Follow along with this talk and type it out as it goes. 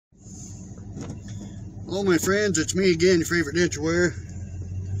Hello my friends, it's me again, your favorite denture wearer.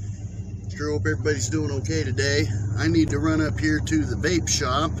 Sure hope everybody's doing okay today. I need to run up here to the vape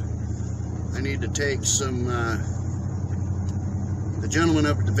shop. I need to take some, the gentleman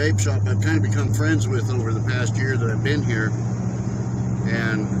up at the vape shop I've kind of become friends with over the past year that I've been here.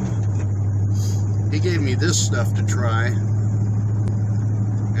 And he gave me this stuff to try.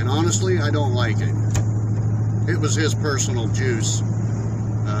 And honestly, I don't like it. It was his personal juice.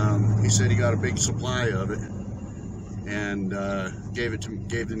 He said he got a big supply of it, and gave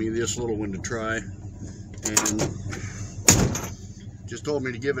me this little one to try, and just told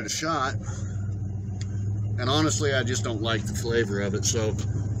me to give it a shot. And honestly, I just don't like the flavor of it. So,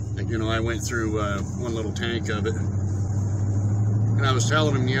 you know, I went through one little tank of it, and I was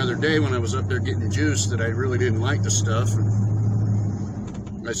telling him the other day when I was up there getting juice that I really didn't like the stuff.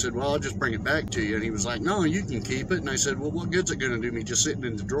 I said, well, I'll just bring it back to you. And he was like, no, you can keep it. And I said, well, what good's it going to do me just sitting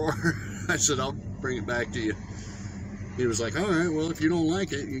in the drawer? I said, I'll bring it back to you. He was like, all right, well, if you don't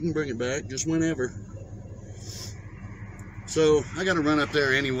like it, you can bring it back just whenever. So I got to run up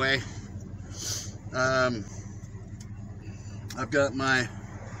there anyway. I've got my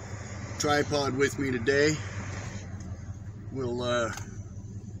tripod with me today. We'll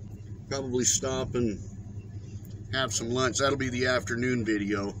probably stop and have some lunch. That'll be the afternoon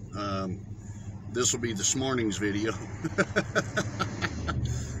video. This will be this morning's video.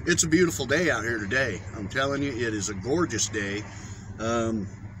 It's a beautiful day out here today. I'm telling you, it is a gorgeous day.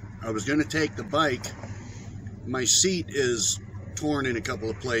 I was going to take the bike. My seat is torn in a couple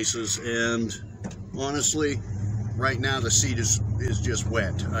of places, and honestly, right now the seat is just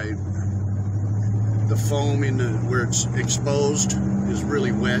wet. The foam in where it's exposed is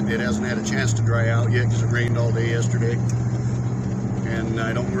really wet. It hasn't had a chance to dry out yet because it rained all day yesterday, and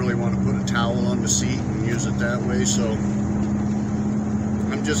I don't really want to put a towel on the seat and use it that way, so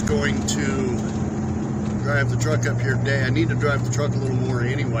I'm just going to drive the truck up here today. I need to drive the truck a little more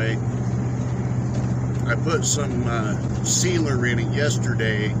anyway. I put some sealer in it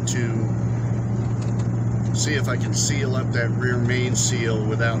yesterday to see if I can seal up that rear main seal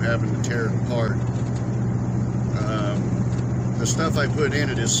without having to tear it apart. The stuff I put in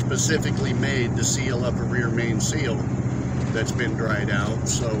it is specifically made to seal up a rear main seal that's been dried out,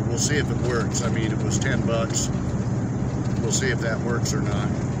 so we'll see if it works. I mean, it was 10 bucks. We'll see if that works or not.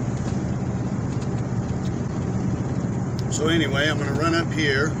 So anyway, I'm going to run up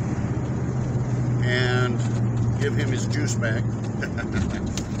here and give him his juice back.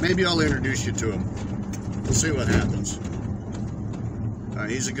 Maybe I'll introduce you to him. We'll see what happens.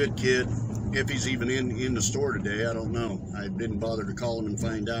 He's a good kid. If he's even in the store today, I don't know. I didn't bother to call him and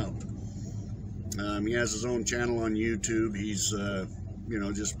find out. He has his own channel on YouTube. He's, you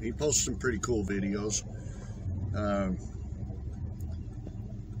know, he posts some pretty cool videos.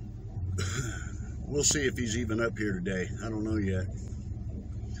 We'll see if he's even up here today. I don't know yet.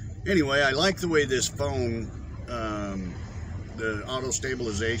 Anyway, I like the way this phone, the auto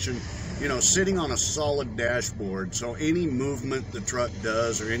stabilization, you know, sitting on a solid dashboard, so any movement the truck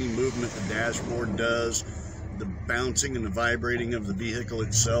does or any movement the dashboard does, the bouncing and the vibrating of the vehicle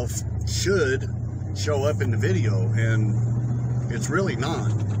itself should show up in the video, and it's really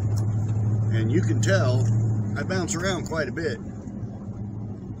not. And you can tell I bounce around quite a bit.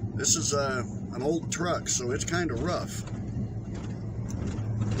 This is an old truck, so it's kind of rough.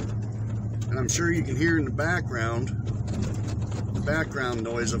 And I'm sure you can hear in the background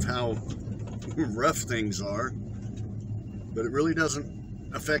noise of how rough things are, but it really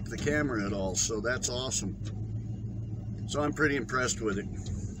doesn't affect the camera at all, so that's awesome. So I'm pretty impressed with it.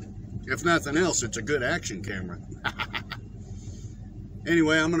 If nothing else, it's a good action camera.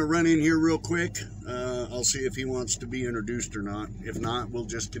 Anyway, I'm going to run in here real quick. I'll see if he wants to be introduced or not. If not, we'll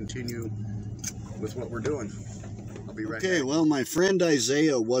just continue with what we're doing. I'll be right back. Okay, well, my friend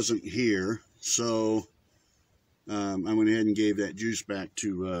Isaiah wasn't here, so I went ahead and gave that juice back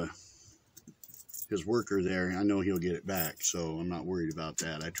to his worker there. I know he'll get it back, so I'm not worried about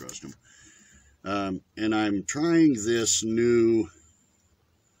that. I trust him. And I'm trying this new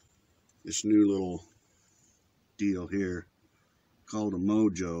little deal here called a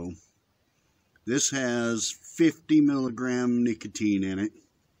Mojo. This has 50 milligram nicotine in it,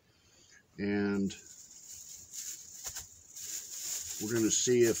 and we're going to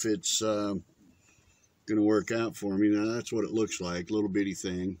see if it's going to work out for me. Now that's what it looks like, little bitty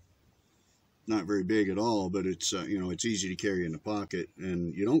thing, not very big at all, but it's you know, it's easy to carry in the pocket,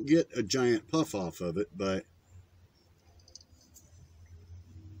 and you don't get a giant puff off of it, but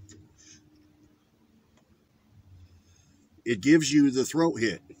it gives you the throat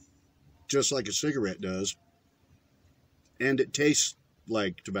hit just like a cigarette does, and it tastes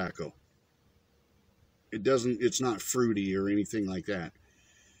like tobacco. it's not fruity or anything like that.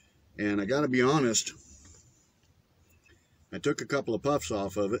 And I got to be honest, I took a couple of puffs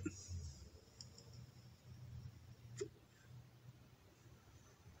off of it.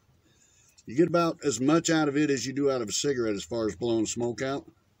 You get about as much out of it as you do out of a cigarette as far as blowing smoke out.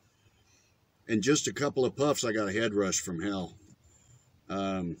 And just a couple of puffs, I got a head rush from hell.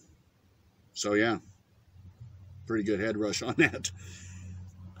 So yeah, pretty good head rush on that.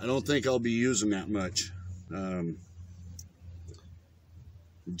 I don't think I'll be using that much.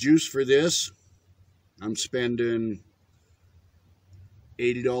 Juice for this, I'm spending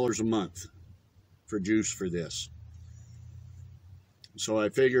 $80 a month for juice for this. So I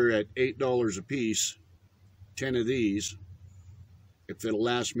figure at $8 a piece, 10 of these, if it'll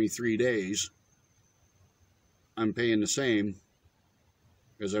last me 3 days, I'm paying the same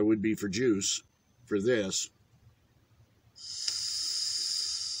as I would be for juice for this.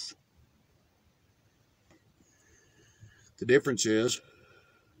 The difference is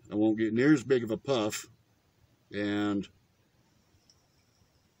I won't get near as big of a puff, and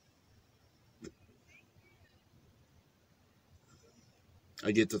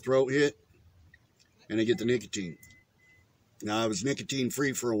I get the throat hit, and I get the nicotine. Now, I was nicotine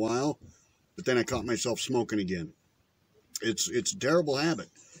free for a while, but then I caught myself smoking again. It's a terrible habit.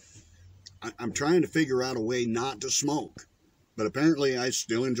 I'm trying to figure out a way not to smoke, but apparently I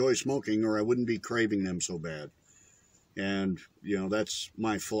still enjoy smoking, or I wouldn't be craving them so bad. And, you know, that's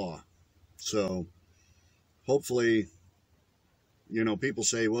my flaw. So, hopefully, you know, people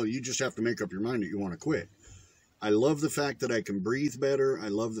say, well, you just have to make up your mind that you want to quit. I love the fact that I can breathe better. I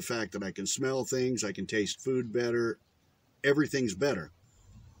love the fact that I can smell things. I can taste food better. Everything's better.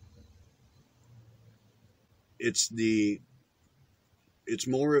 It's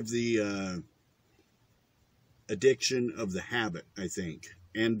more of the addiction of the habit, I think,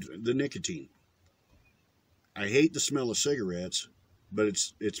 and the nicotine. I hate the smell of cigarettes, but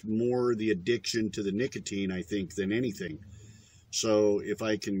it's more the addiction to the nicotine, I think, than anything. So if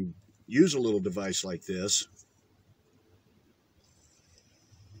I can use a little device like this,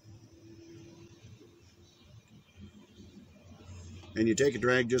 and you take a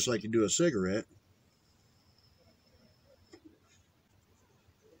drag just like you do a cigarette,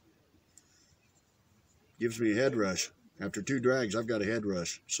 gives me a head rush. After 2 drags, I've got a head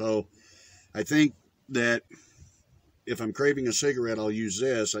rush. So I think that if I'm craving a cigarette, I'll use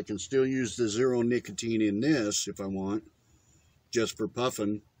this. I can still use the zero nicotine in this if I want, just for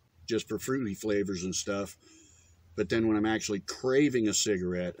puffing, just for fruity flavors and stuff. But then when I'm actually craving a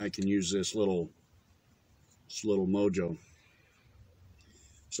cigarette, I can use this little mojo.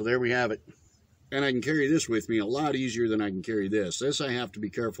 So there we have it. And I can carry this with me a lot easier than I can carry this. This I have to be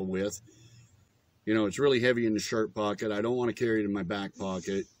careful with. You know, it's really heavy in the shirt pocket. I don't want to carry it in my back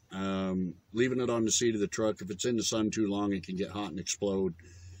pocket. Leaving it on the seat of the truck, if it's in the sun too long, it can get hot and explode.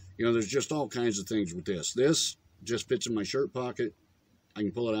 You know, there's just all kinds of things with this. This just fits in my shirt pocket. I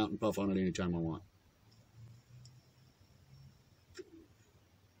can pull it out and puff on it anytime I want.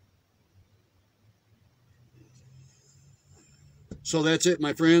 So that's it,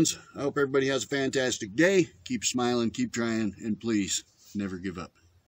 my friends. I hope everybody has a fantastic day. Keep smiling, keep trying, and please never give up.